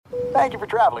Thank you for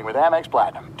traveling with Amex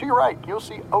Platinum. To your right, you'll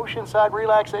see oceanside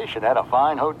relaxation at a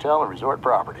fine hotel and resort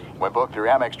property. When booked through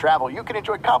Amex Travel, you can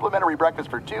enjoy complimentary breakfast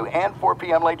for 2 and 4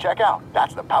 p.m. late checkout.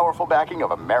 That's the powerful backing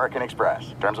of American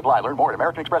Express. Terms apply. Learn more at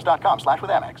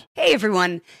americanexpress.com/withAmex. Hey,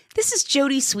 everyone. This is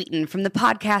Jody Sweeten from the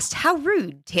podcast How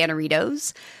Rude,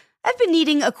 Tanneritos. I've been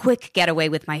needing a quick getaway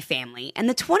with my family, and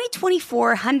the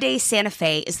 2024 Hyundai Santa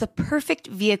Fe is the perfect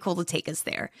vehicle to take us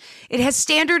there. It has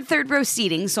standard third-row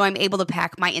seating, so I'm able to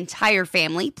pack my entire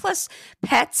family, plus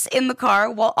pets, in the car,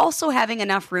 while also having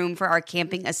enough room for our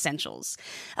camping essentials.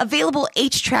 Available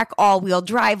H-Track all-wheel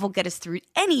drive will get us through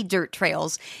any dirt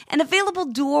trails, and available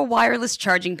dual wireless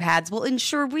charging pads will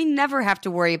ensure we never have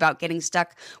to worry about getting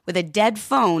stuck with a dead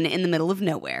phone in the middle of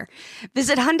nowhere.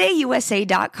 Visit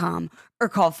HyundaiUSA.com or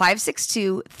call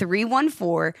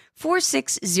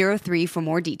 562-314-4603 for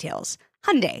more details.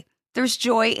 Hyundai, there's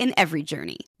joy in every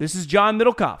journey. This is John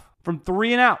Middlecoff from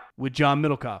 3 and Out with John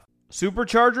Middlecoff.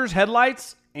 Superchargers,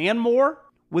 headlights, and more.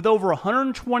 With over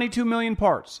 122 million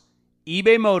parts,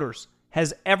 eBay Motors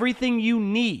has everything you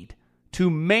need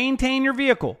to maintain your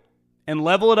vehicle and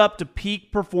level it up to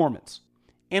peak performance.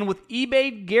 And with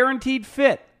eBay Guaranteed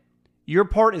Fit, your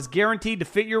part is guaranteed to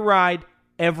fit your ride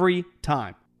every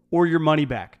time, or your money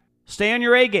back. Stay on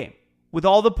your A game with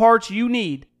all the parts you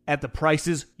need at the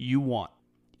prices you want.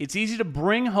 It's easy to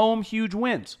bring home huge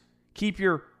wins. Keep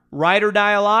your ride or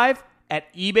die alive at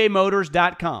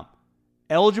ebaymotors.com.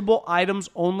 Eligible items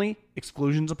only.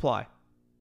 Exclusions apply.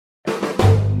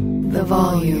 The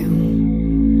volume.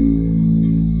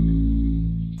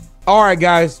 All right,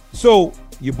 guys. So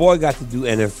your boy got to do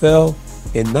NFL,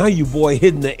 and now your boy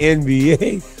hitting the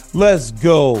NBA. Let's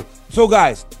go. So,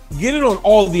 guys, get in on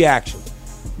all the action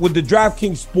with the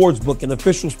DraftKings Sportsbook, an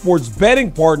official sports betting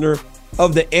partner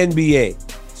of the NBA.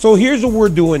 So here's what we're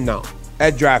doing now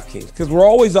at DraftKings, because we're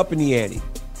always up in the ante.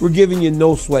 We're giving you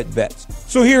no sweat bets.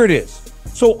 So here it is.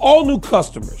 So all new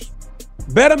customers,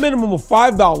 bet a minimum of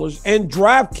 $5, and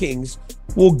DraftKings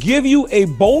will give you a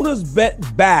bonus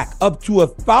bet back up to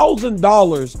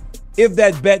 $1,000 if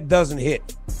that bet doesn't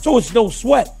hit. So it's no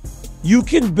sweat. You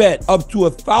can bet up to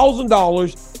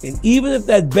 $1,000, and even if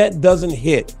that bet doesn't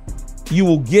hit, you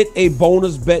will get a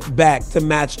bonus bet back to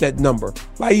match that number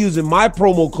by using my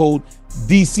promo code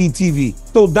DCTV.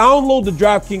 So download the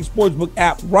DraftKings Sportsbook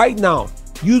app right now.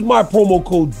 Use my promo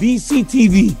code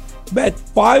DCTV. Bet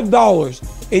 $5,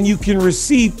 and you can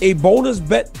receive a bonus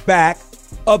bet back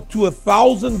up to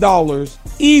 $1,000,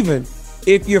 even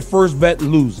if your first bet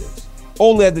loses.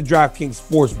 Only at the DraftKings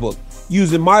Sportsbook,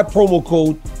 using my promo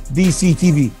code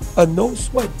DCTV. A no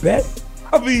sweat bet?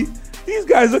 I mean, these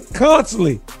guys are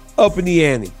constantly up in the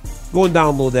ante. Go and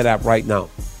download that app right now.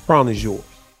 Crown is yours.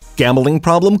 Gambling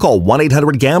problem? Call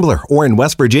 1-800-GAMBLER. Or in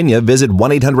West Virginia, visit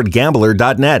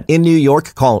 1-800-GAMBLER.net. In New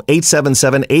York, call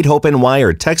 877-8-HOPE-NY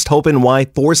or text HOPE-NY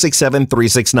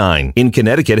 467-369. In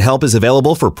Connecticut, help is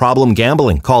available for problem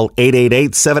gambling. Call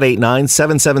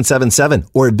 888-789-7777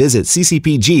 or visit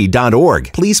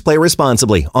ccpg.org. Please play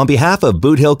responsibly. On behalf of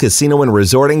Boot Hill Casino and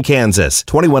Resort in Kansas,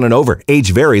 21 and over.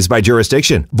 Age varies by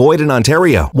jurisdiction. Void in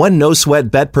Ontario. One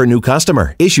no-sweat bet per new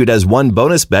customer. Issued as one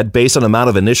bonus bet based on amount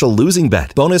of initial losing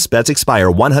bet. Bonus bets expire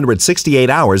 168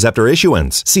 hours after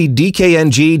issuance. See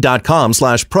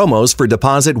dkng.com/promos for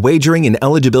deposit, wagering, and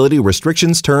eligibility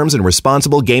restrictions, terms, and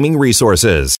responsible gaming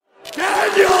resources.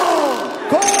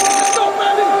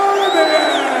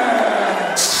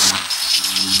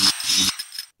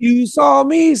 You saw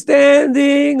me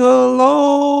standing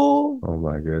alone. Oh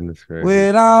my goodness gracious.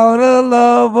 Without a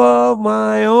love of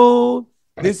my own.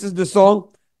 This is the song.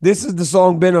 This is the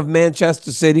song, Ben, of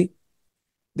Manchester City.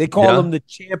 They call them the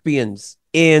champions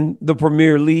in the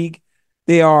Premier League.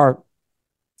 They are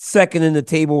second in the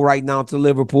table right now to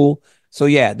Liverpool. So,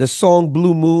 yeah, the song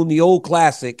Blue Moon, the old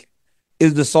classic,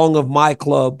 is the song of my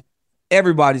club,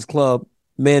 everybody's club,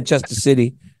 Manchester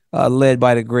City, led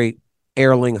by the great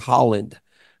Erling Haaland.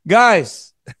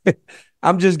 Guys,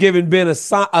 I'm just giving Ben a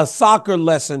soccer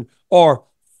lesson, or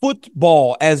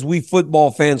football, as we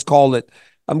football fans call it.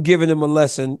 I'm giving him a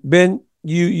lesson. Ben,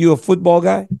 you a football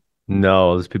guy?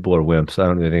 No, those people are wimps. I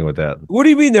don't do anything with that. What do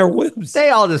you mean they're wimps? They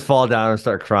all just fall down and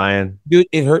start crying. Dude,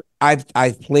 it hurt. I've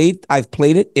played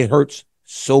it. It hurts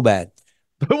so bad.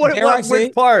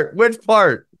 Which part? Which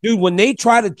part? Dude, when they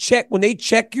check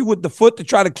you with the foot to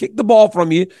try to kick the ball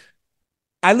from you.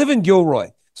 I live in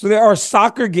Gilroy, so there are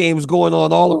soccer games going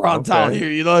on all around town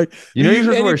here. You know, you're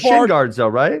supposed to wear shin guards though,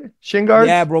 right? Shin guards?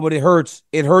 Yeah, bro, but it hurts.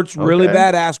 It hurts really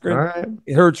bad, Askren. All right.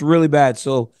 It hurts really bad.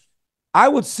 So I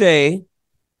would say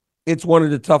it's one of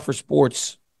the tougher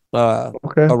sports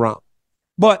around.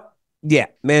 But yeah,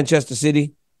 Manchester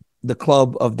City, the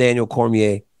club of Daniel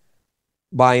Cormier.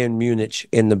 Bayern Munich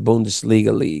in the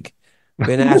Bundesliga league.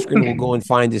 Ben Askren will go and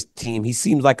find his team. He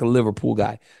seems like a Liverpool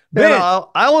guy. Ben,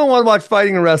 I only want to watch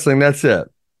fighting and wrestling. That's it.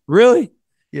 Really?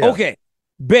 Yeah. Okay.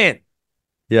 Ben.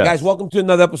 Yes. Guys, welcome to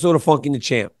another episode of Funky the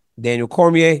Champ. Daniel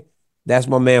Cormier. That's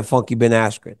my man, Funky Ben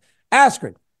Askren.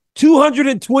 Askren,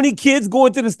 220 kids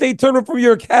going to the state tournament from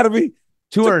your academy.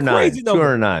 209.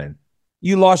 209.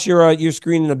 You lost your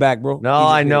screen in the back, bro. No,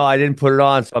 I know. I didn't put it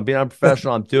on, so I'm being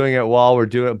unprofessional. I'm doing it while we're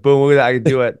doing it. Boom, look at that. I can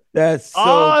do it. That's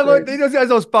so look, those guys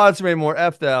don't sponsor me anymore.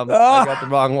 F them. I got the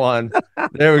wrong one.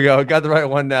 There we go. Got the right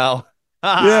one now.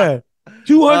 Yeah.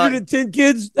 210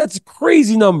 kids. That's a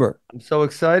crazy number. I'm so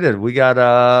excited. We got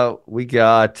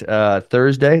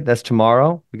Thursday. That's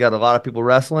tomorrow. We got a lot of people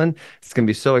wrestling. It's gonna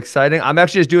be so exciting. I'm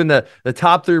actually just doing the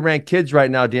top 3 ranked kids right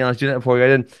now. Dean, I was doing that before we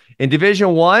got in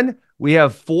Division 1. We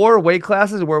have 4 weight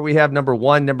classes where we have number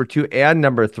 1, number 2, and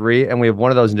number 3, and we have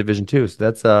one of those in Division 2. So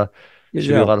that's should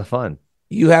be a lot of fun.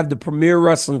 You have the premier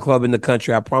wrestling club in the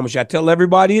country. I promise you. I tell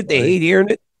everybody it. They hate hearing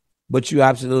it, but you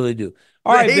absolutely do.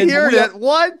 All right, they hate hearing it.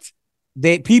 What?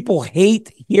 People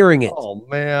hate hearing it. Oh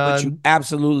man, but you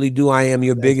absolutely do. I am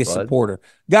your biggest supporter,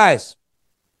 guys.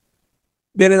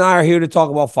 Ben and I are here to talk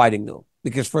about fighting, though,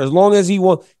 because for as long as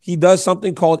he does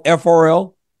something called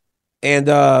FRL,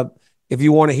 and if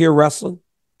you want to hear wrestling,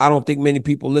 I don't think many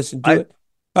people listen to it.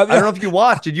 I don't know if you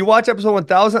watched. Did you watch episode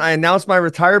 1000? I announced my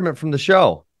retirement from the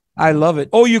show. I love it.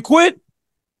 Oh, you quit?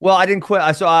 Well, I didn't quit.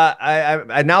 I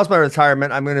announced my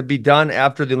retirement. I'm going to be done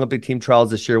after the Olympic team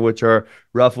trials this year, which are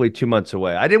roughly 2 months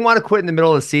away. I didn't want to quit in the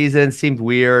middle of the season. It seemed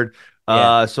weird.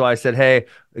 Yeah. So I said, hey,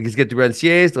 let's get the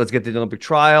NCAAs. Let's get to the Olympic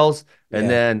trials. And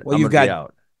then I'm going to be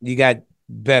out. You got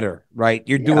better, right?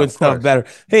 You're doing stuff better.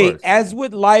 Hey, as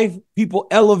with life, people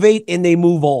elevate and they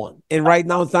move on. And right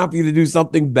now it's time for you to do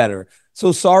something better.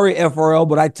 So sorry, FRL,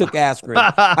 but I took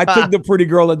Askren. I took the pretty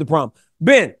girl at the prom.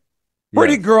 Ben,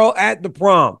 pretty girl at the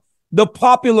prom, the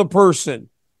popular person.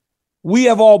 We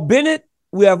have all been it.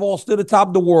 We have all stood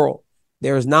atop the world.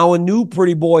 There is now a new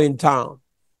pretty boy in town,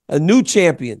 a new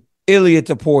champion, Ilia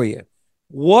Topuria.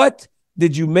 What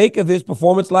did you make of his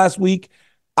performance last week?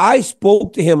 I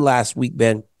spoke to him last week,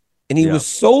 Ben, and he was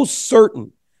so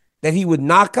certain that he would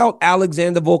knock out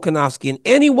Alexander Volkanovski. And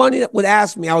anyone that would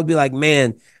ask me, I would be like,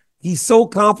 man, he's so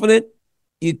confident.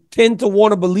 You tend to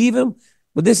want to believe him,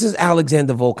 but this is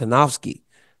Alexander Volkanovski.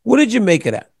 What did you make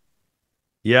of that?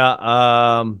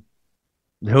 Yeah,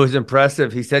 it was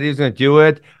impressive. He said he was going to do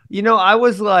it. You know, I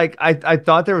was like, I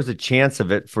thought there was a chance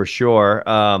of it for sure.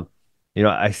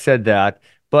 I said that.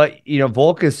 But,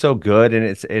 Volk is so good, and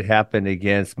it happened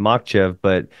against Makhachev,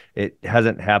 but it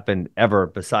hasn't happened ever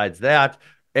besides that.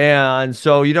 And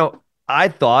so, I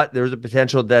thought there was a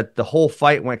potential that the whole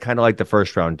fight went kind of like the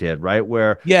first round did, right?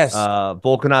 Where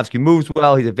Volkanovski moves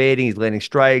well, he's evading, he's landing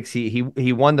strikes.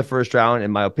 He won the first round,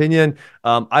 in my opinion.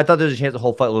 I thought there was a chance the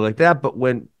whole fight looked like that, but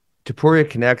when Topuria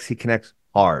connects, he connects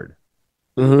hard.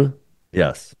 Mm-hmm.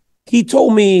 Yes. He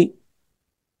told me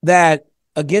that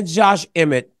against Josh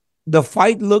Emmett, the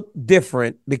fight looked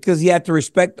different because he had to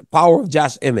respect the power of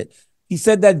Josh Emmett. He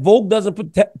said that Volk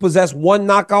doesn't possess one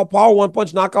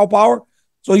punch knockout power.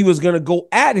 So he was going to go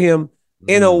at him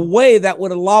in a way that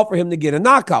would allow for him to get a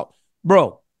knockout.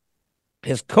 Bro,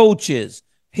 his coaches,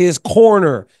 his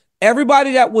corner,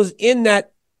 everybody that was in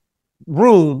that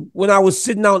room when I was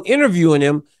sitting down interviewing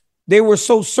him, they were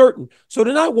so certain. So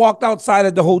then I walked outside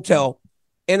of the hotel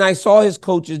and I saw his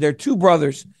coaches, they're 2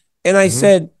 brothers. And I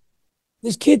said,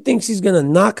 this kid thinks he's going to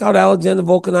knock out Alexander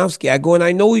Volkanovski. I go, and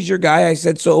I know he's your guy. I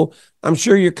said, so I'm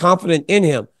sure you're confident in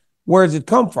him. Where does it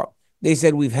come from? They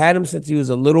said, we've had him since he was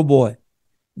a little boy.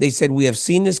 They said, we have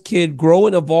seen this kid grow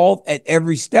and evolve at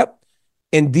every step.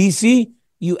 In DC,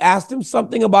 you asked him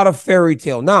something about a fairy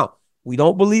tale. Now, we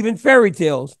don't believe in fairy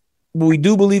tales, but we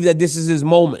do believe that this is his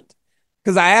moment.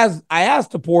 Because I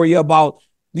asked Topuria about,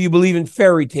 do you believe in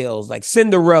fairy tales like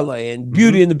Cinderella and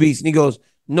Beauty and the Beast? And he goes,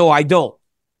 no, I don't.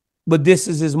 But this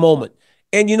is his moment.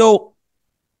 And,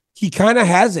 he kind of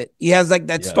has it. He has like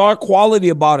that star quality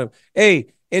about him. Hey,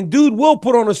 and dude will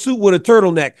put on a suit with a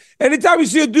turtleneck. Anytime you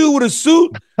see a dude with a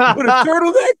suit with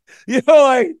a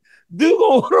turtleneck, dude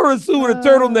gonna put on a suit with a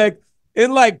turtleneck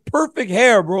and like perfect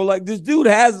hair, bro. Like this dude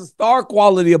has a star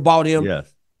quality about him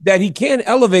that he can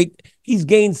elevate. He's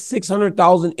gained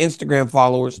 600,000 Instagram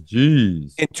followers.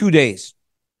 Jeez. In 2 days.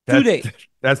 2 days.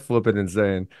 That's flipping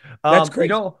insane. That's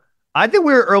crazy. I think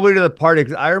we were early to the party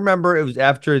because I remember it was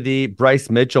after the Bryce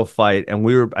Mitchell fight, and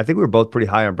I think we were both pretty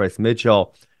high on Bryce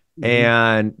Mitchell.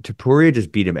 And Topuria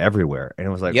just beat him everywhere. And it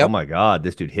was like, oh my God,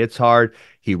 this dude hits hard.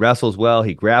 He wrestles well.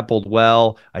 He grappled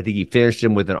well. I think he finished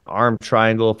him with an arm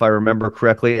triangle, if I remember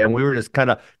correctly. And we were just kind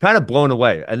of blown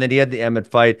away. And then he had the Emmett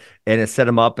fight, and it set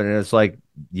him up. And it's like,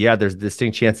 yeah, there's a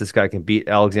distinct chance this guy can beat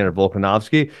Alexander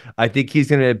Volkanovski. I think he's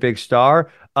going to be a big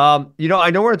star. I know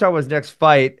we're going to talk about his next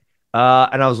fight.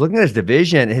 And I was looking at his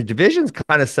division. His division's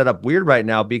kind of set up weird right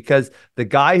now because the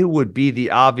guy who would be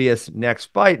the obvious next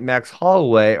fight, Max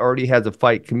Holloway, already has a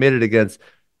fight committed against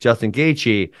Justin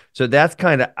Gaethje. So that's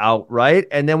kind of out, right?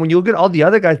 And then when you look at all the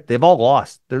other guys, they've all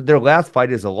lost. Their last fight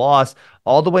is a loss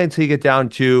all the way until you get down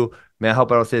to, man, I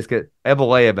hope I don't say this good,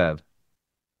 Evolayev.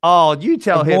 Oh, you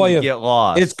tell him to get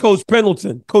lost. It's Coach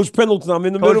Pendleton. Coach Pendleton. I'm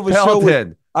in the middle of a show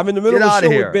with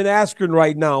Ben Askren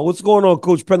right now. What's going on,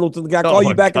 Coach Pendleton? Can I call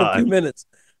you back in a few minutes?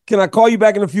 Can I call you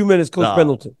back in a few minutes, Coach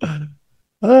Pendleton?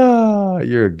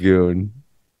 You're a goon.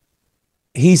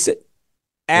 He said,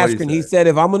 Askren, he said,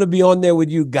 if I'm going to be on there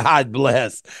with you, God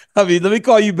bless. I mean, let me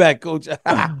call you back, Coach.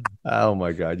 Oh,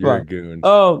 my God. You're a goon.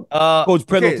 Coach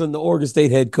Pendleton, the Oregon State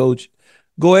head coach.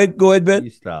 Go ahead, Ben. You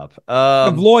stop.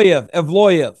 Evloyev.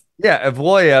 Yeah,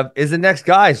 Evloyev is the next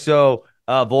guy. So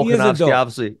Volkanovski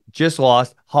obviously just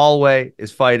lost. Holloway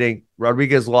is fighting.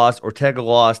 Rodriguez lost. Ortega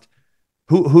lost.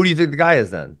 Who do you think the guy is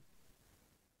then?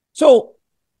 So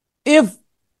if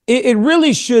it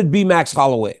really should be Max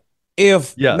Holloway.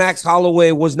 If Max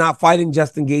Holloway was not fighting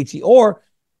Justin Gaethje, or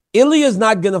Ilia's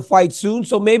not going to fight soon,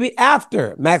 so maybe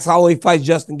after Max Holloway fights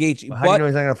Justin Gaethje. How do you know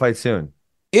he's not going to fight soon?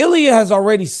 Ilia has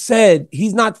already said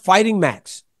he's not fighting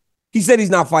Max. He said he's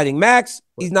not fighting Max.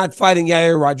 He's not fighting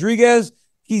Yair Rodriguez.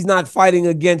 He's not fighting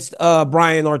against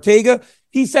Brian Ortega.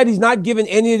 He said he's not giving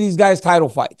any of these guys title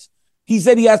fights. He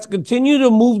said he has to continue to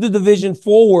move the division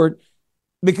forward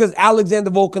because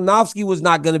Alexander Volkanovski was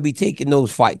not going to be taking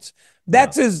those fights.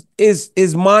 That's his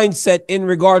mindset in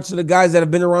regards to the guys that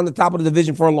have been around the top of the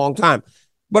division for a long time.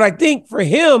 But I think for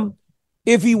him,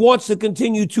 if he wants to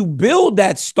continue to build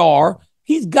that star,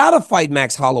 he's got to fight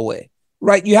Max Holloway,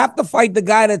 right? You have to fight the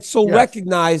guy that's so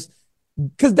recognized,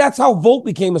 because that's how Volk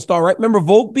became a star, right? Remember,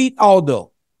 Volk beat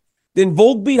Aldo. Then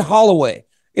Volk beat Holloway.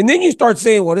 And then you start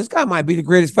saying, well, this guy might be the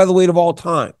greatest featherweight of all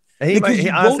time. And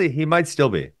he might still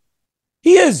be.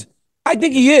 He is. I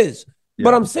think he is. Yeah.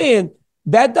 But I'm saying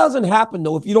that doesn't happen,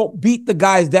 though, if you don't beat the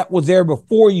guys that was there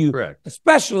before you, correct,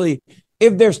 especially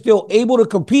if they're still able to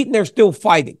compete and they're still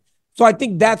fighting. So I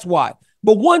think that's why.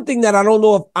 But one thing that I don't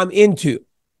know if I'm into,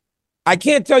 I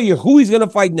can't tell you who he's going to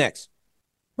fight next,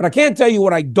 but I can't tell you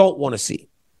what I don't want to see.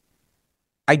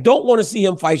 I don't want to see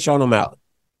him fight Sean O'Malley.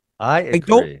 I agree. I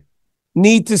don't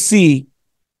need to see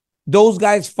those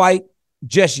guys fight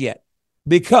just yet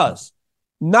because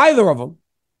neither of them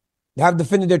have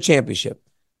defended their championship.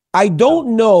 I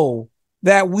don't know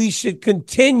that we should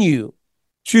continue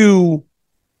to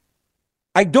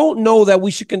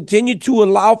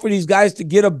allow for these guys to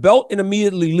get a belt and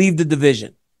immediately leave the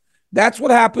division. That's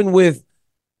what happened with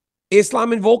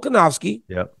Islam and Volkanovski.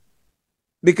 Yep.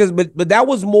 Because, but that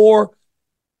was more.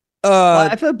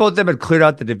 I feel like both of them had cleared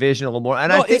out the division a little more.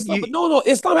 And I think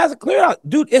Islam hasn't cleared out.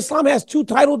 Dude, Islam has 2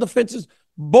 title defenses,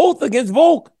 both against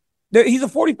Volk. He's a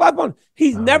 45-pound.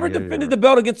 He's never defended the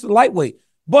belt against the lightweight.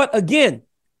 But again,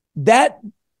 that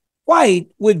fight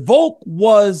with Volk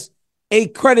was a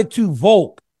credit to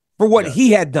Volk for what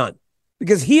he had done,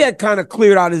 because he had kind of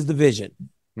cleared out his division.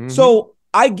 Mm-hmm. So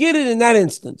I get it in that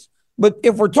instance. But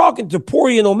if we're talking to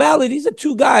Topuria and O'Malley, these are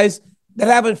 2 guys that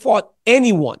haven't fought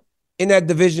anyone in that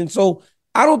division. So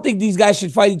I don't think these guys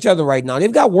should fight each other right now.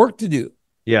 They've got work to do.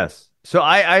 Yes. So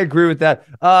I agree with that.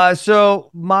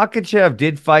 So Makhachev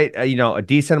did fight, a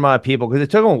decent amount of people because it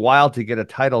took him a while to get a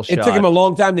title shot. It took him a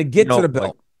long time to get to the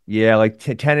belt. Like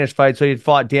 10-inch fight. So he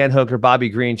fought Dan Hooker, Bobby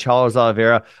Green, Charles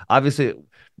Oliveira. Obviously,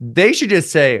 they should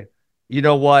just say, you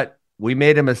know what? We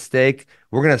made a mistake.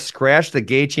 We're going to scratch the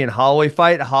Gaethje and Holloway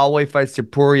fight. Holloway fights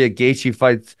Topuria. Gaethje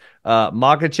fights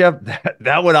Makhachev.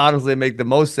 That would honestly make the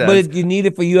most sense. But you need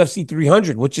it for UFC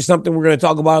 300, which is something we're going to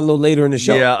talk about a little later in the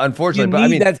show. Yeah, unfortunately. You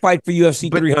need that fight for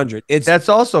UFC 300. That's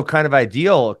also kind of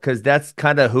ideal because that's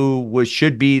kind of who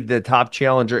should be the top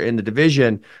challenger in the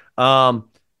division. And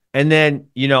then,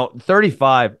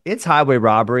 35, it's highway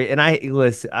robbery. And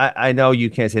I know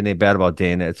you can't say anything bad about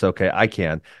Dana. It's okay. I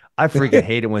can. I freaking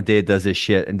hate it when Dave does this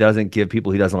shit and doesn't give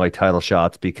people he doesn't like title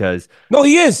shots because. No,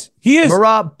 he is.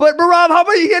 Merab, how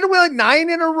about you get away like 9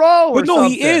 in a row? But no,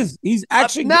 something? He is. He's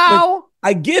actually now.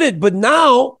 I get it, but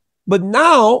now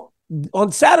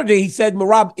on Saturday he said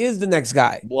Merab is the next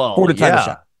guy for the title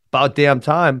shot. About damn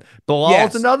time.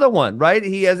 Bilal's another one, right?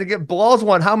 He hasn't get Bilal's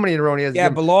won how many in a row? He has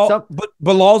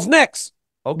Bilal's next.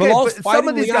 Okay, Bilal's but some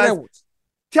of these guys. Edwards.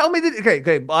 Tell me that.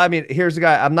 Okay. I mean, here's the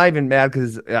guy. I'm not even mad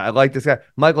because I like this guy,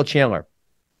 Michael Chandler.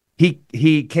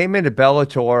 He came into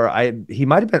Bellator. He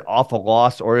might have been off a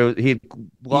loss, or he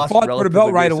lost. He fought for the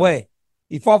belt right away.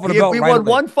 He fought for the belt. He right won away.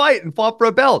 one fight and fought for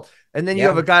a belt, and then you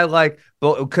have a guy like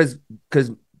because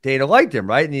Dana liked him,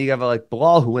 right? And you have like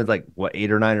Bilal, who wins like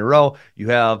 8 or 9 in a row. You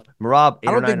have Merab.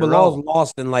 I don't think Bilal's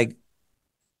lost in like.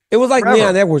 It was like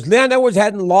Leon Edwards. Leon Edwards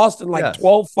hadn't lost in like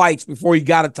 12 fights before he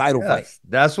got a title fight.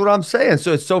 That's what I'm saying.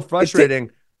 So it's so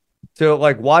frustrating to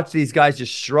like watch these guys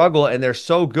just struggle, and they're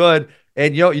so good.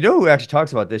 And you know who actually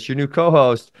talks about this? Your new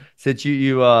co-host, since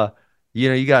you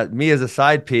got me as a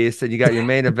side piece, and you got your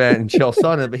main event and Chael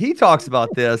Sonnen. But he talks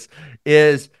about this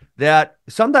is that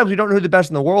sometimes we don't know who the best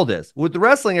in the world is. With the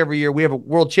wrestling every year, we have a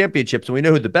world championships, and we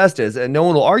know who the best is, and no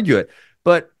one will argue it.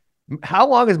 But how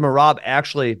long has Merab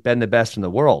actually been the best in the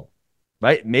world?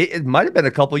 Right? It might have been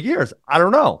a couple of years. I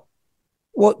don't know.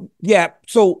 Well, yeah.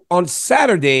 So on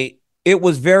Saturday, it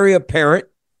was very apparent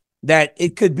that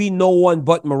it could be no one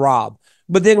but Merab.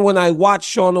 But then when I watched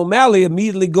Sean O'Malley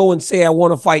immediately go and say, I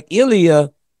want to fight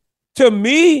Ilia, to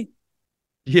me,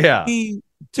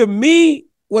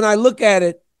 when I look at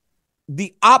it,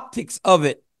 the optics of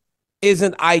it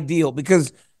isn't ideal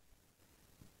because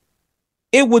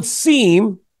it would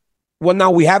seem, well,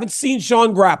 now we haven't seen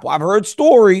Sean grapple. I've heard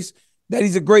stories that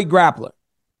he's a great grappler,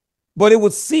 but it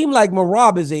would seem like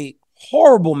Merab is a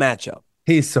horrible matchup.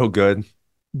 He's so good.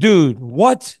 Dude,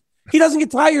 what? He doesn't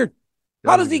get tired.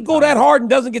 How does he go that hard and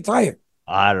doesn't get tired?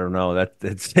 I don't know.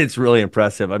 It's really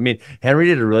impressive. I mean, Henry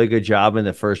did a really good job in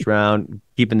the first round,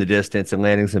 keeping the distance and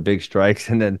landing some big strikes,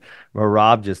 and then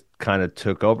Merab just kind of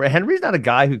took over. Henry's not a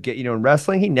guy who in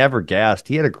wrestling, he never gassed.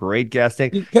 He had a great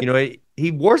gassing. He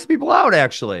wore some people out,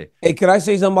 actually. Hey, could I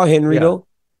say something about Henry though?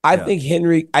 I think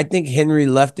Henry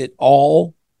left it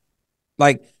all.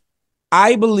 Like,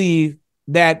 I believe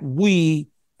that we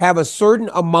have a certain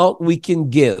amount we can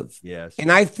give. Yes.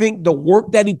 And I think the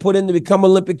work that he put in to become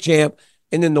Olympic champ,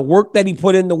 and then the work that he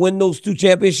put in to win those 2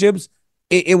 championships,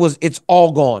 it's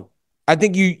all gone. I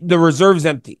think the reserve's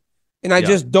empty. And I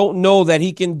just don't know that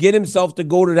he can get himself to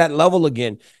go to that level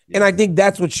again. Yeah. And I think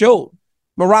that's what showed.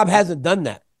 Merab hasn't done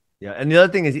that. Yeah, and the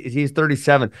other thing is he's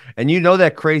 37. And you know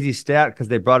that crazy stat because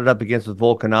they brought it up against with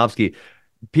Volkanovski.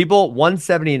 People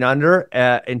 170 and under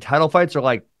in title fights are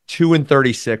like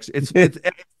 2-36. It's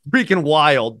freaking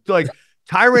wild. Like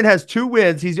Tyron has 2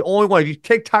 wins. He's the only one. If you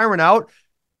take Tyron out,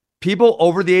 people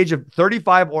over the age of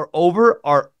 35 or over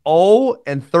are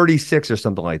 0-36 or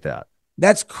something like that.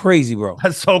 That's crazy, bro.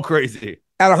 That's so crazy.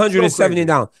 At 170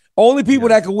 down. Only people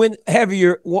that can win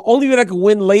heavier, only people that can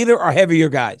win later are heavier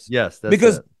guys. Yes.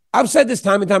 Because I've said this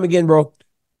time and time again, bro.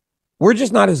 We're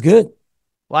just not as good.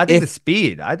 Well, I think the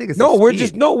speed. I think it's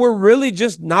we're really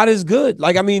just not as good.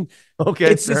 Like, I mean,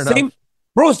 it's the same,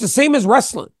 bro. It's the same as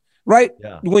wrestling, right?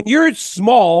 Yeah. When you're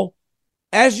small,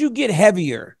 as you get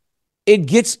heavier, it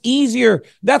gets easier.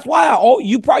 That's why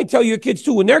you probably tell your kids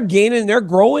too, when they're gaining, they're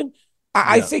growing.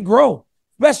 I say grow,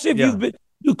 especially if you've been.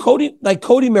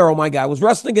 Cody Merrill, my guy, was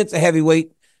wrestling against a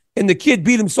heavyweight, and the kid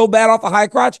beat him so bad off a high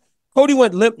crotch. Cody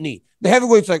went limp knee. The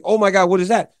heavyweight's like, oh my God, what is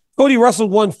that? Cody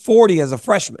wrestled 140 as a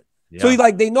freshman. Yeah. So he's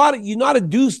like, you know how to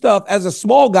do stuff as a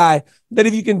small guy that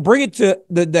if you can bring it to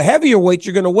the heavier weights,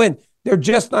 you're going to win. They're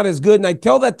just not as good. And I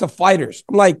tell that to fighters.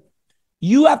 I'm like,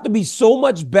 you have to be so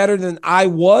much better than I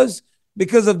was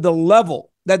because of the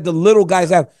level that the little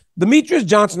guys have. Demetrius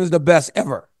Johnson is the best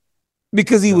ever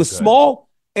because he was small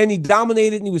and he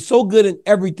dominated and he was so good in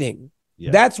everything. Yeah.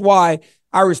 That's why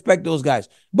I respect those guys.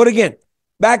 But again,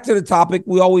 back to the topic.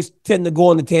 We always tend to go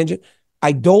on the tangent.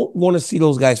 I don't want to see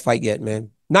those guys fight yet,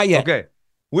 man. Not yet. Okay.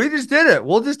 We just did it.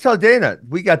 We'll just tell Dana.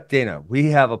 We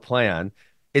have a plan.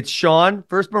 It's Sean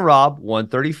versus Merab,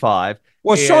 135.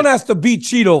 Well, Sean has to beat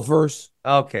Cheeto first.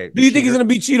 Okay. Do you think he's going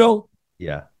to beat Cheeto?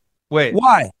 Yeah. Wait.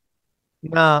 Why?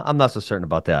 Nah, I'm not so certain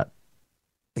about that.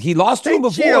 He lost to him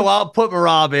before. Cheeto, I'll put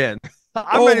Merab in.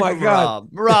 I'm ready for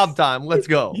God. Merab time. Let's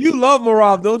go. You love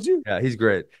Merab, don't you? Yeah, he's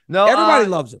great. No, everybody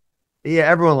loves him. Yeah,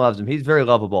 everyone loves him. He's very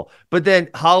lovable. But then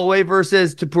Holloway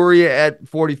versus Topuria at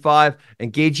 45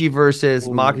 and Gaethje versus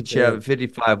Makhachev at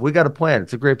 55. We got a plan.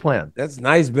 It's a great plan. That's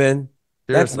nice, Ben.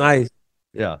 That's nice.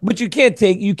 Yeah. But you can't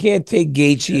take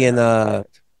Gaethje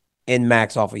and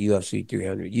Max off of UFC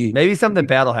 300. Maybe something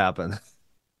bad will happen.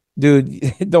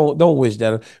 Dude, don't wish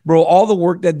that. Bro, all the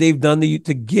work that they've done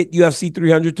to get UFC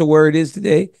 300 to where it is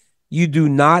today, you do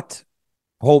not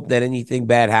hope that anything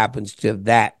bad happens to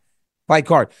that fight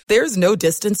card. There's no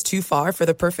distance too far for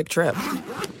the perfect trip.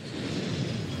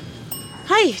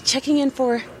 Hi, checking in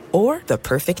for... Or the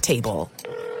perfect table.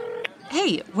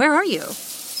 Hey, where are you?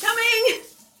 Coming!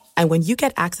 And when you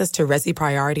get access to Resi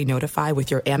Priority Notify with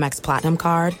your Amex Platinum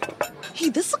card... Hey,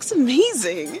 this looks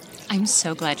amazing. I'm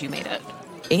so glad you made it.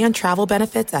 And travel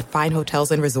benefits at fine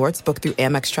hotels and resorts booked through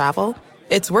Amex Travel,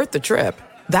 it's worth the trip.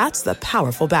 That's the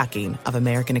powerful backing of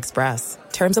American Express.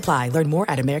 Terms apply. Learn more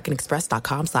at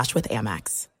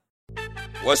americanexpress.com/withAmex.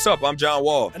 What's up? I'm John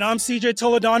Wall. And I'm CJ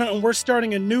Toledano, and we're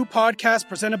starting a new podcast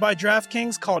presented by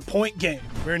DraftKings called Point Game.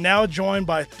 We're now joined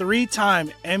by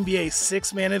three-time NBA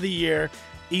Sixth Man of the Year,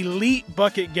 elite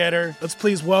bucket getter. Let's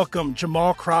please welcome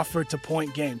Jamal Crawford to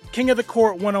Point Game. King of the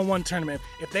Court one-on-one tournament.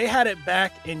 If they had it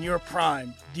back in your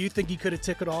prime, do you think you could have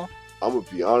took it all? I'm going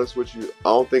to be honest with you. I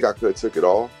don't think I could have took it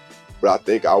all, but I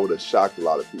think I would have shocked a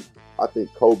lot of people. I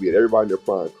think Kobe and everybody in their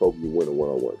prime, Kobe would win a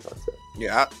one-on-one contest.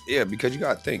 Yeah, because you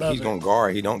got to think. He's going to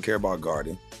guard. He don't care about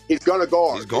guarding. He's going to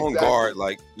guard. He's going to guard.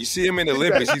 Like, you see him in the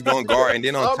Olympics, he's going to guard. And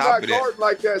then on top of that. I'm not guarding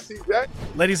like that, CJ.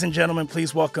 Ladies and gentlemen,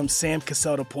 please welcome Sam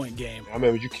Cassell to Point Game. I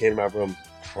remember you came out from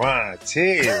prime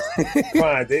 10.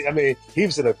 I mean, he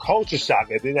was in a culture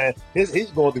shock. And then he's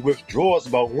going through withdrawals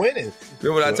about winning.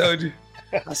 Remember what I told you?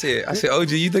 I said,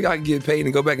 OG, you think I can get paid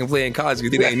and go back and play in college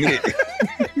because it ain't it?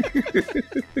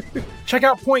 Check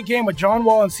out Point Game with John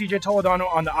Wall and CJ Toledano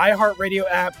on the iHeartRadio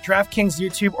app, DraftKings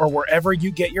YouTube, or wherever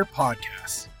you get your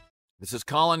podcasts. This is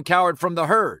Colin Cowherd from The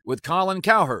Herd with Colin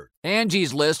Cowherd.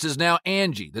 Angie's List is now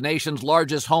Angie, the nation's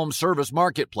largest home service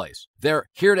marketplace. They're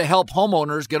here to help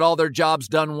homeowners get all their jobs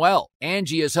done well.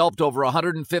 Angie has helped over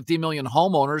 150 million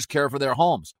homeowners care for their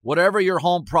homes. Whatever your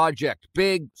home project,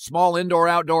 big, small, indoor,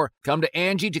 outdoor, come to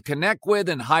Angie to connect with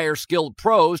and hire skilled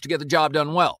pros to get the job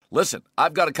done well. Listen,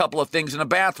 I've got a couple of things in a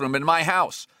bathroom in my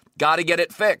house. Got to get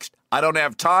it fixed. I don't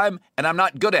have time, and I'm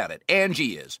not good at it.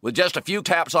 Angie is. With just a few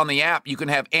taps on the app, you can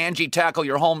have Angie tackle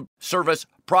your home service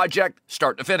project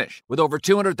start to finish. With over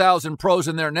 200,000 pros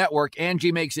in their network,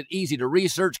 Angie makes it easy to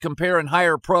research, compare, and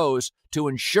hire pros to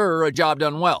ensure a job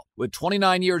done well. With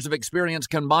 29 years of experience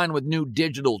combined with new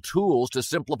digital tools to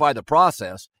simplify the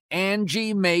process,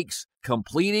 Angie makes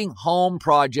completing home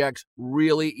projects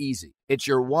really easy. It's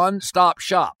your one-stop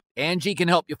shop. Angie can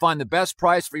help you find the best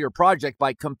price for your project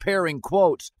by comparing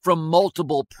quotes from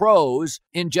multiple pros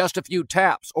in just a few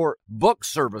taps, or book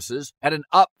services at an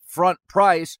upfront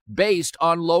price based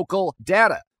on local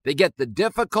data. They get the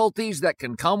difficulties that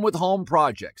can come with home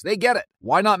projects. They get it.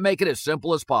 Why not make it as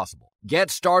simple as possible?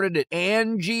 Get started at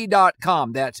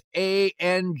Angie.com. That's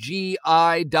ANGI.com,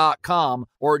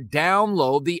 or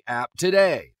download the app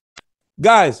today.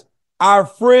 Guys, our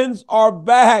friends are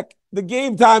back. The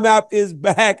Game Time app is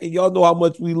back, and y'all know how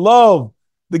much we love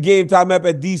the Game Time app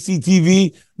at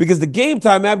DCTV, because the Game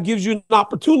Time app gives you an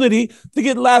opportunity to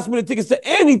get last-minute tickets to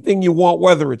anything you want,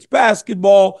 whether it's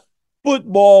basketball,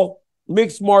 football,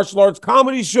 mixed martial arts,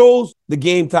 comedy shows. The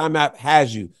Game Time app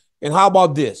has you. And how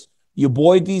about this? Your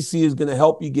boy DC is going to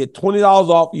help you get $20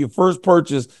 off your first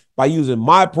purchase by using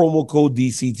my promo code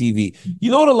DCTV.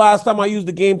 You know, the last time I used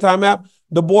the Game Time app,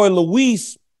 the boy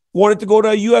Luis wanted to go to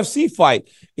a UFC fight.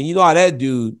 And you know how that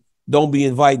dude don't be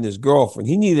inviting his girlfriend.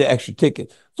 He needed an extra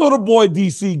ticket. So the boy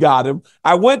DC got him.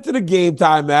 I went to the Game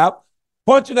Time app,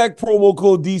 punching that promo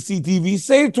code DCTV,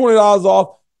 saved $20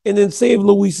 off, and then saved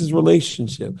Luis's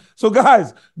relationship. So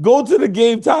guys, go to the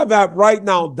Game Time app right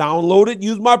now, download it,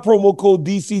 use my promo code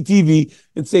DCTV,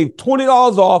 and save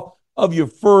 $20 off of your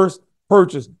first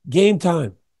purchase. Game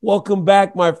Time. Welcome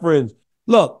back, my friends.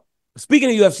 Look, speaking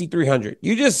of UFC 300,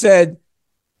 you just said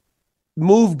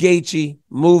move Gaethje,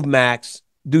 move Max,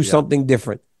 do something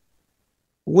different.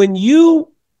 When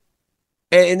you,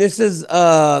 and this is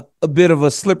a bit of a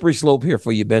slippery slope here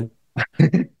for you, Ben.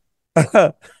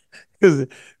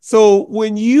 So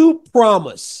when you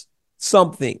promise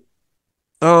something,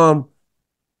 I'm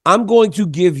going to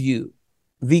give you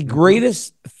the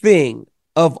greatest thing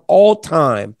of all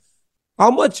time.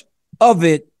 How much of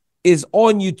it is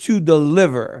on you to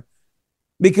deliver?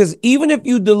 Because even if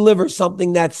you deliver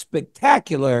something that's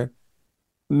spectacular,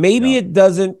 maybe it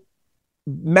doesn't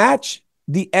match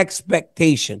the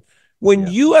expectation. When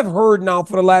you have heard now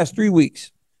for the last 3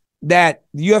 weeks that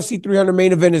the UFC 300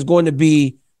 main event is going to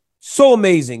be so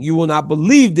amazing, you will not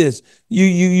believe this.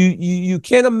 You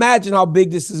can't imagine how big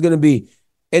this is going to be.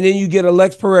 And then you get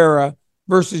Alex Pereira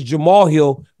versus Jamal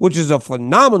Hill, which is a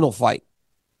phenomenal fight.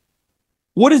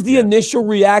 What is the initial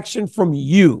reaction from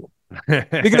you?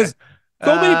 Because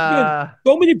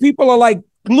so many people are like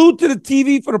glued to the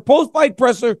TV for the post-fight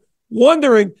presser,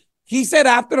 wondering, he said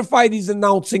after the fight, he's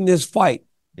announcing this fight.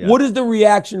 Yeah. What is the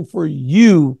reaction for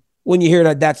you when you hear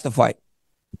that that's the fight?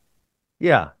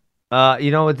 Yeah. You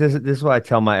know what? This is what I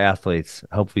tell my athletes.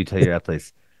 Hopefully you tell your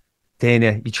athletes.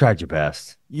 Dana, you tried your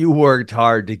best. You worked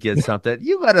hard to get something.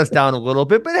 You let us down a little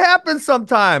bit, but it happens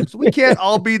sometimes. We can't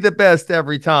all be the best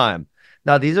every time.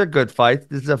 Now, these are good fights.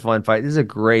 This is a fun fight. This is a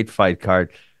great fight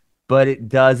card, but it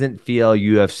doesn't feel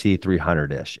UFC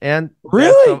 300-ish. And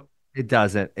really? It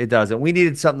doesn't. It doesn't. We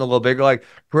needed something a little bigger, like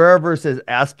Pereira versus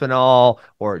Aspinall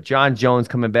or John Jones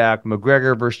coming back,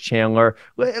 McGregor versus Chandler.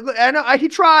 And he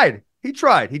tried. He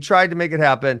tried to make it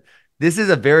happen. This is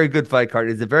a very good fight card.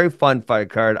 It's a very fun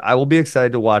fight card. I will be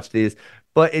excited to watch these,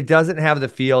 but it doesn't have the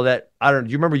feel that, I don't know.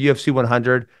 Do you remember UFC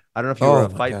 100? I don't know if you were a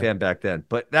fight fan back then,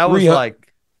 but that was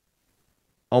like,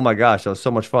 oh my gosh, that was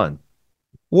so much fun.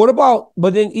 What about,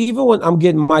 but then even when I'm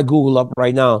getting my Google up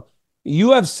right now,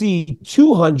 UFC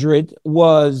 200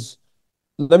 was,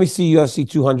 let me see UFC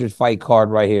 200 fight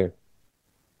card right here.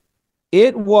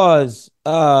 It was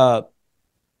UFC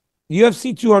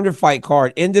 200 fight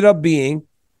card ended up being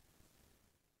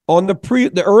on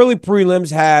the early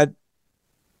prelims had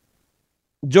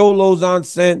Joe Lozon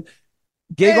sent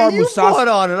Gegard you Mousasi. fought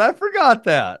on it. I forgot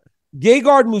that.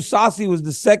 Gegard Mousasi was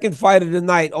the second fight of the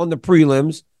night on the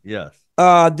prelims. Yes.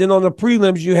 Then on the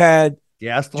prelims you had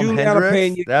Juliana Hendricks.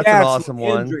 Pena, that's an awesome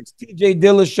Hendricks, one. TJ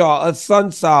Dillashaw,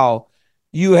 Sunsao.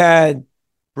 You had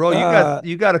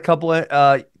you got a couple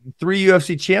of 3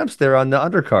 UFC champs there on the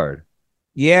undercard.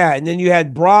 Yeah, and then you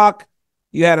had Brock,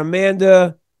 you had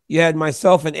Amanda, you had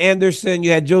myself and Anderson,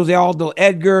 you had Jose Aldo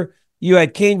Edgar, you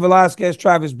had Cain Velasquez,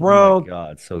 Travis Brown. Oh my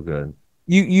God, so good.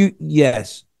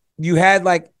 Yes. You had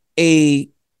like a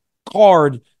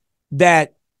card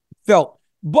that felt,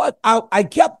 but I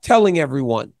kept telling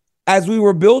everyone as we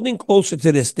were building closer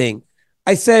to this thing,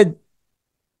 I said,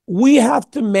 we have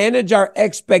to manage our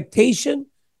expectation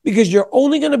because you're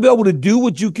only going to be able to do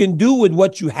what you can do with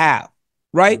what you have,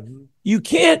 right? Mm-hmm. You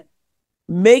can't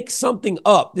make something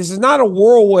up. This is not a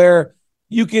world where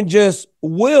you can just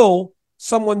will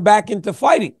someone back into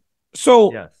fighting.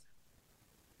 So yes.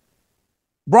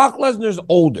 Brock Lesnar's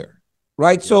older,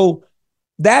 right? Yes. So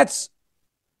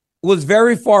was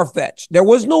very far-fetched. There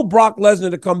was no Brock Lesnar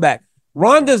to come back.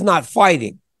 Ronda's not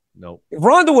fighting. Nope. If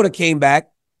Ronda would have came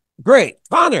back, great.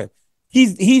 Conor,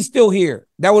 he's still here.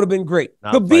 That would have been great.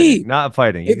 Khabib, not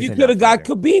fighting. If you could have got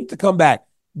Khabib to come back,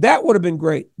 that would have been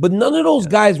great. But none of those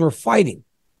guys were fighting.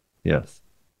 Yes.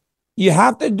 You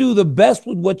have to do the best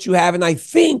with what you have, and I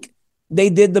think they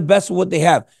did the best with what they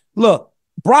have. Look,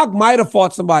 Brock might have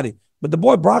fought somebody, but the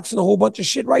boy Brock's in a whole bunch of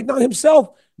shit right now himself.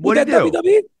 What did he do?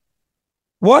 WWE?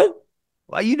 What?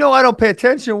 Well, you know I don't pay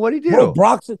attention. What did he do?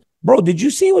 Bro, did you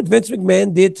see what Vince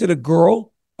McMahon did to the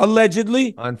girl?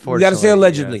 Allegedly. Unfortunately. You got to say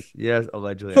allegedly. Yes,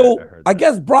 allegedly. So I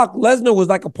guess Brock Lesnar was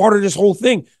like a part of this whole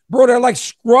thing. Bro, they're like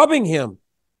scrubbing him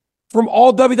from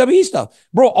all WWE stuff.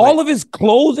 Bro, all of his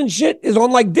clothes and shit is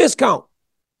on like discount.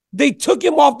 They took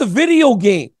him off the video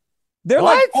game. They're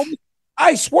like,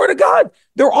 I swear to God,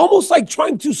 they're almost like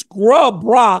trying to scrub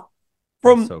Brock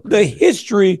from the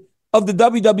history of the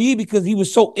WWE because he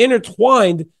was so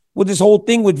intertwined with this whole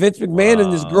thing with Vince McMahon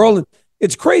and this girl.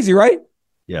 It's crazy, right?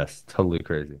 Yes, totally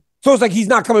crazy. So it's like he's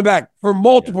not coming back for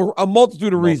a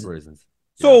multitude of reasons.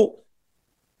 So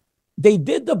they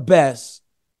did the best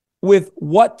with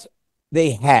what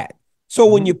they had. So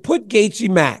when you put Gaethje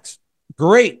Max,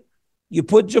 great. You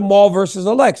put Jamal versus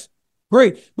Alex,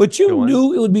 great. But you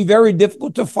knew it would be very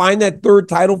difficult to find that third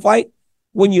title fight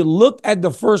when you looked at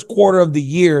the first quarter of the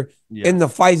year and the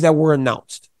fights that were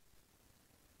announced.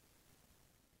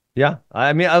 Yeah.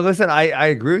 I mean, listen, I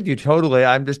agree with you totally.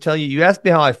 I'm just telling you, you asked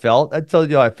me how I felt. I told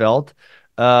you how I felt.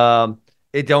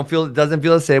 It doesn't feel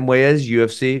the same way as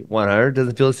UFC 100. It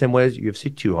doesn't feel the same way as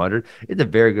UFC 200. It's a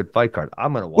very good fight card.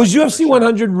 I'm going to watch Was UFC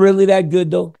 100 really that good,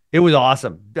 though? It was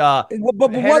awesome. But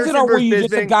was it, or were you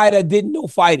just a guy that didn't know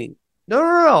fighting? No.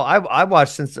 I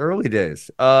watched since the early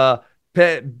days.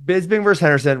 Bisping versus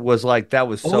Henderson was like, that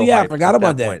was so I forgot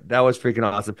about that. That was freaking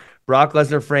awesome. Brock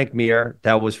Lesnar, Frank Mir,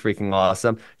 that was freaking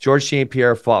awesome. George St.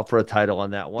 Pierre fought for a title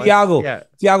on that one. Thiago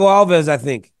Alves, I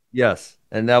think. Yes,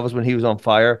 and that was when he was on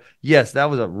fire. Yes, that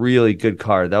was a really good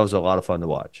card. That was a lot of fun to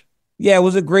watch. Yeah, it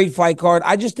was a great fight card.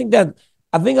 I think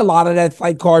a lot of that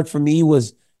fight card for me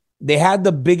was they had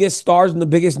the biggest stars and the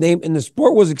biggest name, and the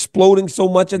sport was exploding so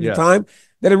much at the time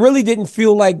that it really didn't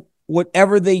feel like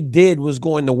whatever they did was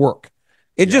going to work.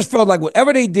 It just felt like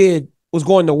whatever they did was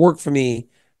going to work for me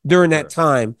during that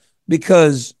time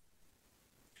because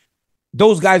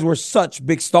those guys were such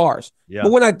big stars. Yeah.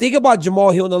 But when I think about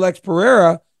Jamal Hill and Alex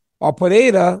Pereira or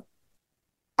Pereira,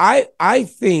 I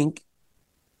think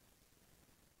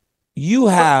you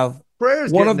have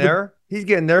Pereira's getting there. He's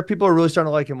getting there. People are really starting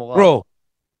to like him a lot. Bro,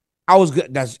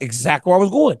 that's exactly where I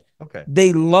was going. Okay.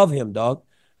 They love him, dog.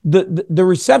 The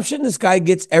reception this guy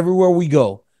gets everywhere we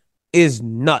go. is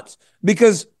nuts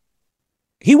because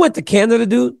he went to Canada,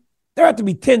 dude. There had to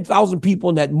be 10,000 people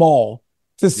in that mall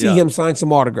to see him sign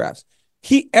some autographs.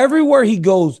 Everywhere he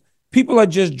goes, people are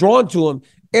just drawn to him.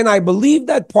 And I believe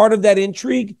that part of that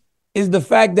intrigue is the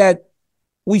fact that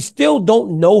we still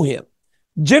don't know him.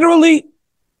 Generally,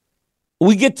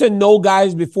 we get to know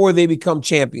guys before they become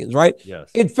champions, right?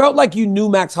 Yes. It felt like you knew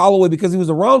Max Holloway because he was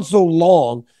around so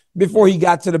long before he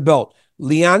got to the belt.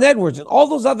 Leon Edwards and all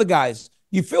those other guys,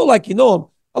 you feel like you know him.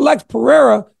 Alex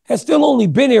Pereira has still only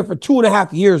been here for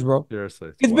 2.5 years, bro.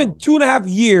 Seriously. It's been 2.5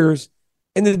 years,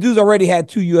 and the dude's already had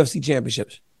 2 UFC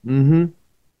championships. Mm-hmm.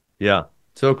 Yeah.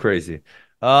 So crazy.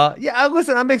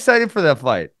 Listen, I'm excited for that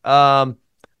fight. I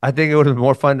think it would have been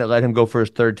more fun to let him go for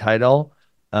his 3rd title.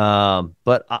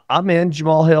 But I'm in.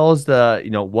 Jamal Hill's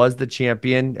was the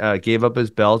champion, gave up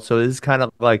his belt. So this is kind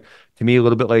of like, to me, a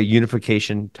little bit like a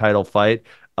unification title fight.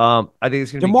 I think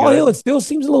it's going to be Jamal good. Hill, it still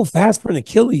seems a little fast for an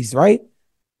Achilles, right?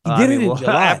 He did it in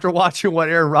July. After watching what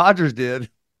Aaron Rodgers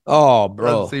did. Oh,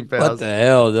 bro. What the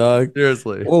hell, dog?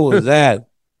 Seriously. What was that?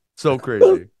 So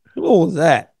crazy. What was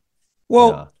that?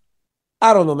 Well,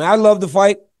 I don't know, man. I love the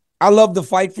fight. I love the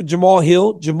fight for Jamal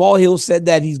Hill. Jamal Hill said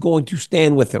that he's going to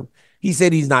stand with him. He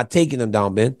said he's not taking him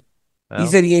down, Ben. He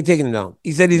said he ain't taking him down.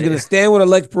 He said he's going to stand with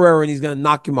Alex Pereira and he's going to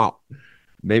knock him out.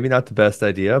 Maybe not the best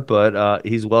idea, but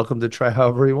he's welcome to try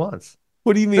however he wants.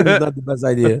 What do you mean it's not the best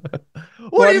idea?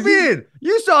 What do you mean?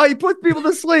 You saw he put people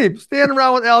to sleep. Standing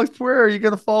around with Alex Pereira, you're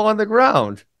going to fall on the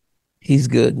ground. He's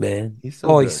good, man. He's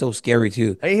so scary,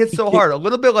 too. And he hits so hard. A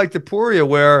little bit like Topuria,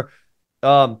 where,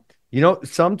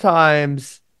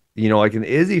 sometimes, like in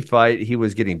the Izzy fight, he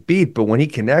was getting beat, but when he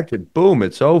connected, boom,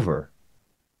 it's over.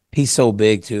 He's so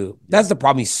big, too. That's the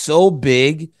problem. He's so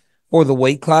big for the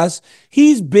weight class.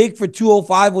 He's big for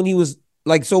 205 when he was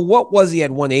so what was he at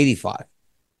 185?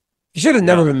 He should have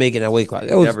never been making that weight class.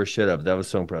 Never should have. That was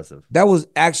so impressive. That was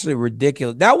actually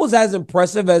ridiculous. That was as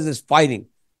impressive as his fighting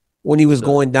when he was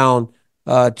going down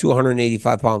to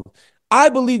 185 pounds. I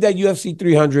believe that UFC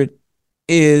 300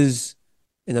 is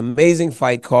an amazing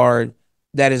fight card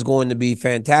that is going to be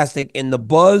fantastic, and the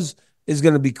buzz is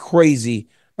going to be crazy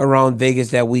around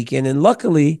Vegas that weekend. And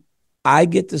luckily, I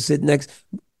get to sit next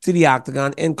to the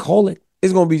octagon and call it.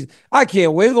 It's going to be, I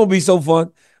can't wait. It's going to be so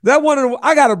fun.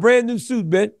 I got a brand new suit,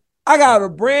 Ben. I got a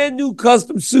brand new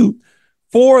custom suit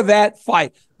for that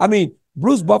fight. I mean,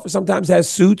 Bruce Buffer sometimes has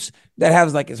suits that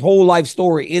has his whole life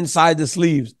story inside the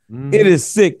sleeves. Mm-hmm. It is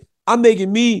sick. I'm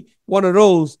making me one of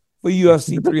those for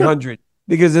UFC 300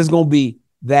 because it's going to be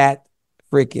that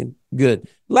freaking good.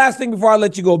 Last thing before I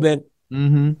let you go, Ben.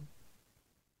 Mm-hmm.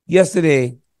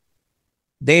 Yesterday,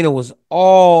 Dana was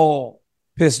all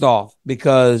pissed off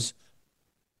because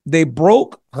they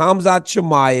broke Khamzat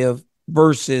Chimaev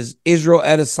versus Israel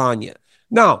Adesanya.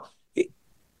 Now, who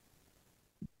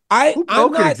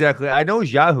broke it exactly? I know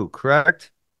it's Yahoo,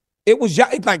 correct? It was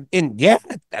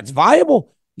that's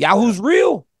viable. Yahoo's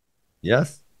real.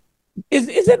 Yes. Is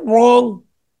it wrong?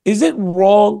 Is it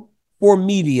wrong for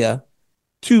media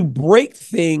to break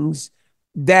things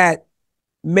that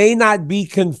may not be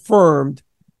confirmed,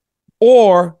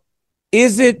 or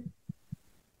is it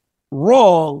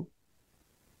wrong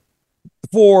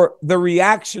for the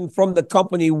reaction from the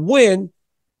company when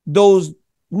those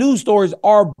news stories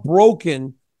are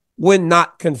broken when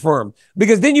not confirmed?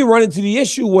 Because then you run into the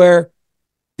issue where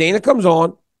Dana comes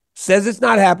on, says it's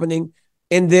not happening,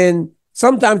 and then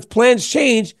sometimes plans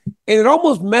change, and it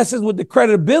almost messes with the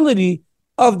credibility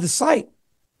of the site.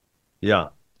 Yeah.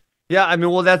 Yeah, I mean,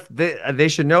 well, they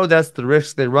should know that's the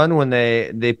risk they run when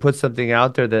they put something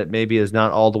out there that maybe is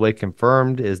not all the way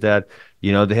confirmed, is that, they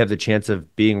have the chance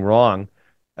of being wrong.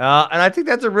 And I think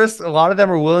that's a risk a lot of them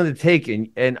are willing to take.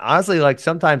 And honestly,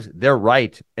 sometimes they're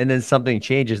right, and then something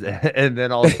changes, and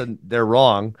then all of a sudden they're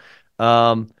wrong.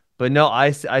 But no,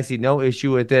 I see no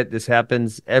issue with it. This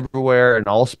happens everywhere in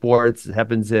all sports. It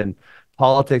happens in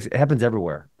politics. It happens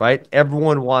everywhere, right?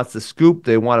 Everyone wants the scoop.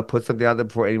 They want to put something out there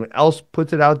before anyone else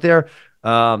puts it out there.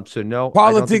 So no,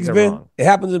 politics, Ben. It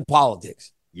happens in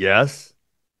politics. Yes.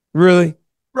 Really?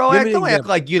 Bro, don't act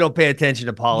like you don't pay attention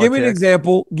to politics. Give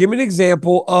me an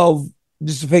example of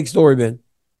just a fake story, Ben.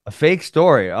 A fake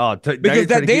story? Oh, because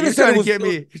that Dana said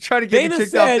you're trying to get me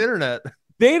kicked off the internet.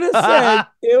 Dana said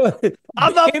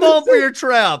I'm not falling for your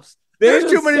traps.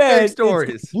 There's too many fake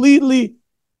stories. It's completely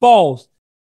false.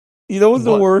 You know what's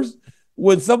the worst?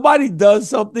 When somebody does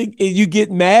something and you get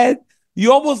mad,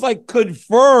 you almost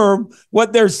confirm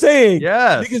what they're saying.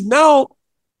 Yes. Because now,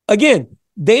 again,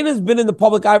 Dana's been in the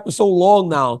public eye for so long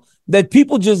now that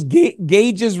people just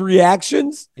gauge his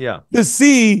reactions to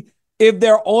see if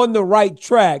they're on the right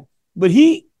track. But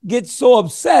he gets so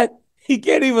upset he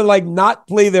can't even like not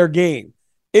play their game.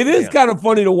 It is kind of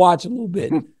funny to watch a little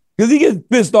bit because he gets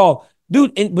pissed off.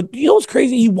 Dude, but you know what's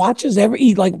crazy? He watches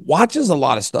watches a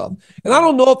lot of stuff. And I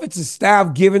don't know if it's his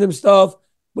staff giving him stuff,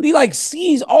 but he like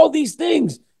sees all these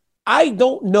things. I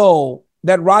don't know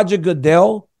that Roger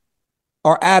Goodell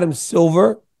or Adam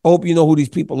Silver, I hope you know who these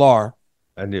people are.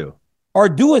 I knew. Are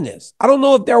doing this. I don't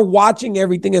know if they're watching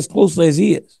everything as closely as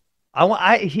he is.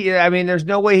 I mean, there's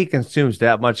no way he consumes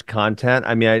that much content.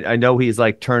 I mean, I know he's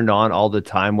like turned on all the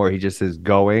time where he just is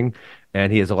going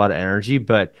and he has a lot of energy,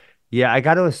 but yeah, I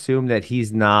got to assume that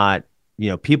he's not,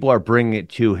 people are bringing it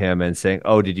to him and saying,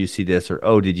 oh, did you see this? Or,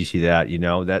 oh, did you see that?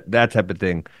 That type of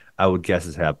thing I would guess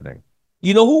is happening.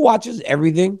 You know who watches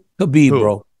everything? Khabib,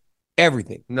 bro.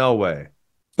 Everything. No way.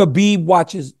 Khabib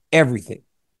watches everything.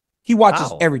 He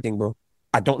watches everything, bro.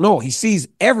 I don't know. He sees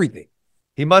everything.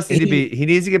 He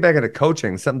needs to get back into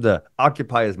coaching, something to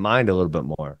occupy his mind a little bit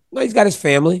more. No, he's got his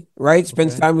family, right?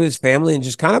 Spends time with his family and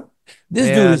just kind of, dude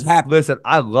is happy. Listen,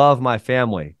 I love my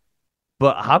family,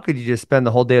 but how could you just spend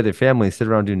the whole day with your family and sit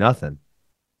around and do nothing?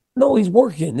 No, he's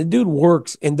working. The dude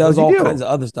works and does all kinds of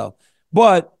other stuff.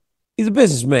 But he's a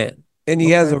businessman and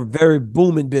he has a very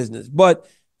booming business. But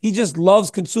he just loves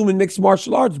consuming mixed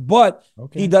martial arts, but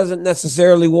he doesn't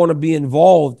necessarily want to be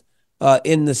involved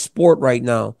in the sport right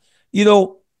now.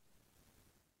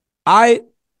 I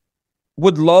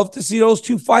would love to see those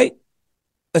two fight,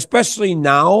 especially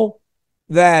now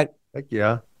that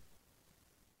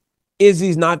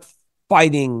Izzy's not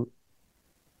fighting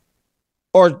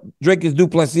or Dricus du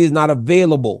Plessis is not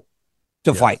available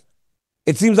to fight.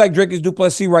 It seems like Dricus du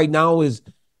Plessis right now is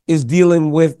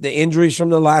dealing with the injuries from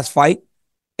the last fight,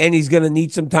 and he's going to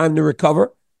need some time to recover.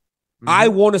 Mm-hmm. I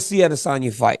want to see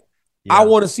Adesanya fight. Yeah. I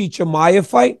want to see Chimaev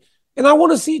fight. And I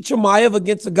want to see Chimaev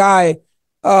against a guy,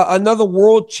 another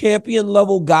world champion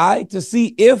level guy, to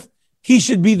see if he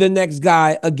should be the next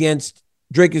guy against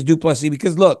Dricus du Plessis.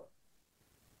 Because look,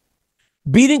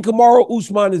 beating Kamaru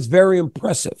Usman is very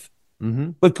impressive. Mm-hmm.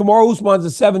 But Kamaru Usman's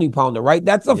a 70-pounder, right?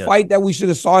 That's a fight that we should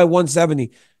have saw at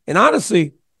 170. And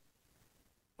honestly,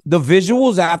 the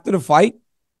visuals after the fight,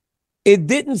 it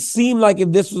didn't seem like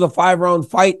if this was a 5-round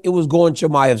fight, it was going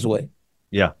Chimaev's way.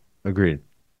 Yeah, agreed.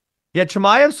 Yeah,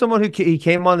 Chimaev's someone he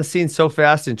came on the scene so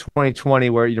fast in 2020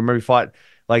 where, remember he fought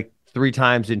like 3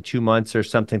 times in 2 months or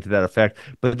something to that effect.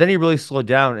 But then he really slowed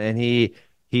down and he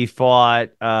fought,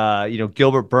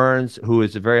 Gilbert Burns, who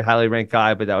is a very highly ranked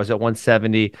guy, but that was at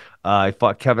 170. He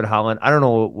fought Kevin Holland. I don't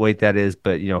know what weight that is,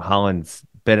 but, Holland's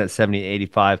been at 70,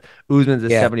 85. Usman's a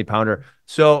 70-pounder.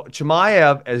 So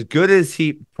Chimaev, as good as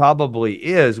he probably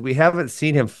is, we haven't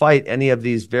seen him fight any of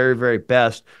these very, very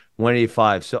best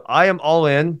 185. So I am all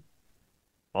in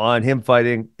on him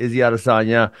fighting Izzy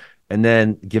Adesanya and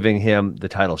then giving him the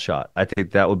title shot. I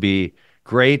think that would be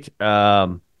great.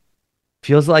 Feels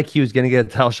like he was going to get a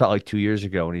title shot like 2 years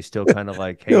ago, and he's still kind of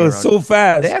like hanging around. So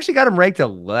fast. They actually got him ranked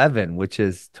 11, which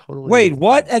is totally. Wait,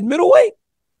 what? At middleweight?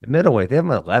 At middleweight, they have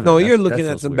him at 11. No, you're looking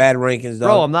at some bad rankings, though.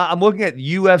 Bro, I'm not. I'm looking at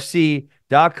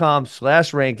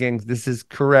UFC.com/rankings. This is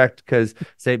correct because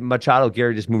say Machado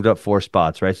Gary just moved up 4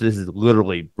 spots, right? So this is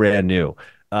literally brand new.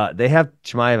 They have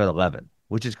Chimaev at 11.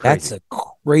 Which is crazy. That's a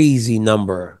crazy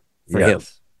number for him.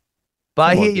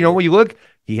 But when you look,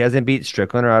 he hasn't beat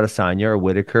Strickland or Adesanya or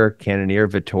Whitaker, Cannonier,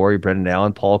 Vittori, Brendan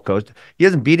Allen, Paul Costa. He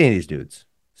hasn't beat any of these dudes.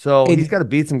 So he's got to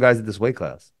beat some guys at this weight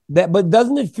class. But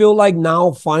doesn't it feel like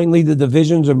now finally the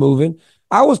divisions are moving?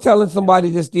 I was telling somebody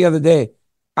this the other day.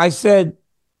 I said,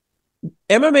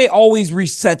 MMA always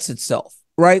resets itself,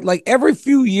 right? Like every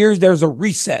few years there's a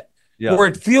reset where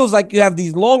it feels like you have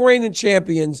these long-reigning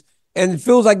champions and it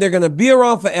feels like they're going to be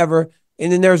around forever,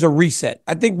 and then there's a reset.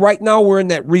 I think right now we're in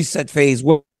that reset phase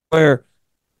where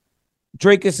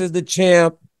Dricus is the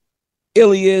champ,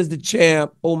 Ilia is the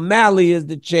champ, O'Malley is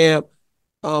the champ,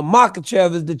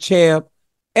 Makhachev is the champ,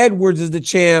 Edwards is the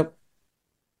champ.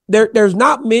 There's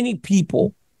not many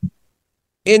people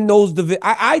in those divisions.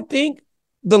 I think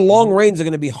the long reigns are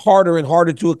going to be harder and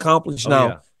harder to accomplish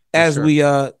now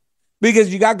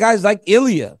because you got guys like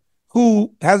Ilia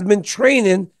who has been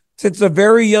training since a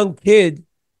very young kid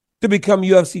to become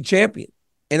UFC champion.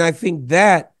 And I think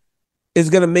that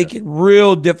is going to make it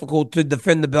real difficult to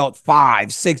defend the belt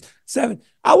 5, 6, 7.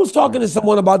 I was talking to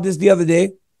someone about this the other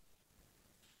day.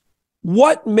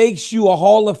 What makes you a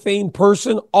Hall of Fame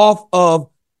person off of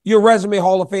your resume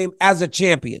Hall of Fame as a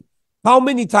champion? How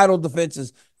many title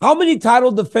defenses? How many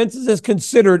title defenses is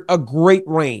considered a great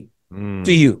reign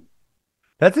to you?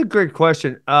 That's a great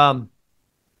question. But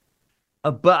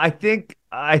I think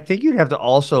you'd have to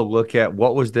also look at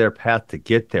what was their path to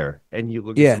get there. And you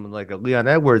look at someone like a Leon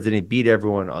Edwards, and he beat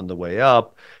everyone on the way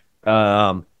up.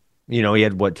 he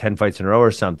had 10 fights in a row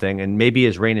or something, and maybe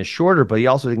his reign is shorter, but he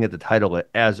also didn't get the title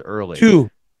as early. 2.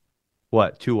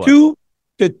 What? 2 what? 2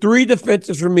 to 3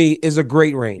 defenses for me is a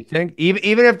great reign. You think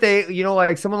even if they,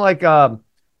 like someone like and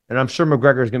I'm sure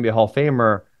McGregor is going to be a Hall of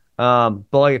Famer,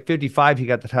 but like at 55 he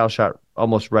got the title shot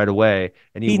almost right away,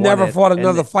 and he never fought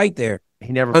another fight there.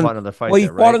 He never fought another fight. Well, he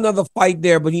there, fought right? another fight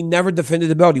there, but he never defended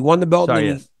the belt. He won the belt and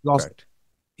then he lost. Correct.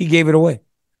 He gave it away.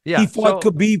 Yeah, he fought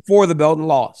Khabib for the belt and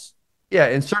lost. Yeah,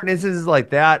 in certain instances like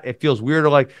that, it feels weird.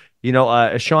 Like,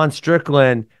 Sean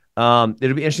Strickland, it'll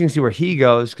be interesting to see where he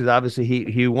goes, because obviously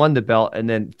he won the belt and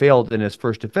then failed in his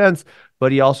first defense,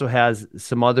 but he also has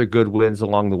some other good wins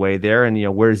along the way there.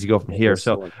 And, where does he go from here?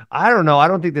 So I don't know. I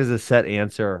don't think there's a set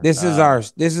answer. This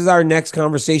is our next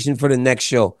conversation for the next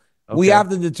show. Okay. We have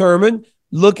to determine,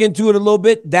 look into it a little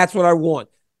bit. That's what I want.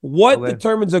 What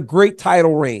determines a great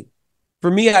title reign? For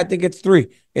me, I think it's 3,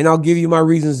 and I'll give you my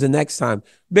reasons the next time.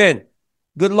 Ben,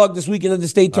 good luck this weekend at the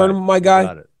state tournament, my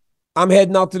guy. I'm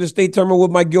heading out to the state tournament with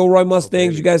my Gilroy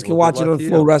Mustangs. You guys can watch it on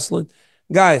Flow Wrestling.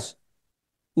 Guys,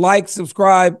 like,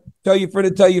 subscribe, tell your friend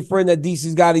that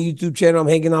DC's got a YouTube channel. I'm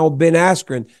hanging out with Ben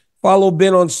Askren. Follow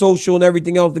Ben on social and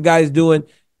everything else the guy's doing.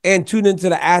 And tune into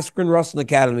the Askren Wrestling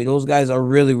Academy. Those guys are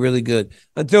really, really good.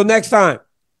 Until next time,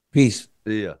 peace.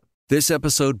 See ya. This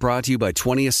episode brought to you by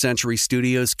 20th Century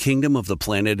Studios' Kingdom of the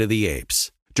Planet of the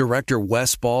Apes. Director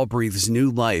Wes Ball breathes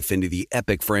new life into the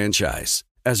epic franchise.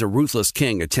 As a ruthless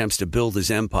king attempts to build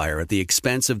his empire at the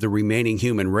expense of the remaining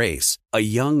human race, a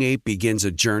young ape begins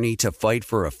a journey to fight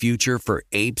for a future for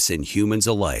apes and humans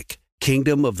alike.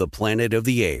 Kingdom of the Planet of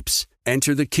the Apes.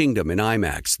 Enter the kingdom in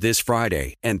IMAX this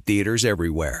Friday and theaters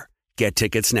everywhere. Get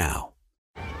tickets now.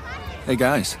 Hey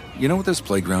guys, you know what this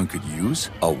playground could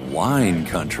use? A wine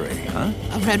country, huh?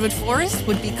 A redwood forest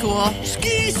would be cool.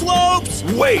 Ski slopes!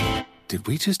 Wait! Did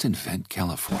we just invent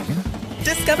California?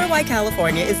 Discover why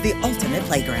California is the ultimate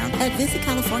playground at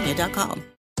visitcalifornia.com.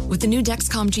 With the new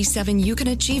Dexcom G7, you can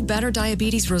achieve better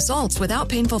diabetes results without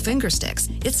painful finger sticks.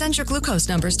 It sends your glucose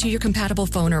numbers to your compatible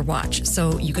phone or watch,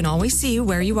 so you can always see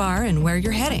where you are and where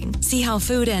you're heading. See how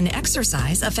food and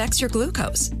exercise affects your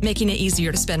glucose, making it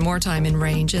easier to spend more time in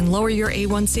range and lower your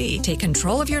A1C. Take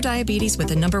control of your diabetes with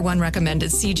the #1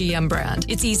 recommended CGM brand.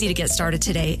 It's easy to get started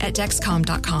today at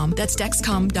Dexcom.com. That's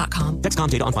Dexcom.com. Dexcom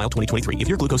data on file 2023. If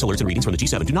your glucose alerts and readings from the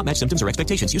G7 do not match symptoms or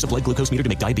expectations, use a blood glucose meter to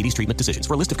make diabetes treatment decisions.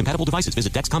 For a list of compatible devices,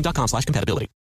 visit Dexcom.com/compatibility.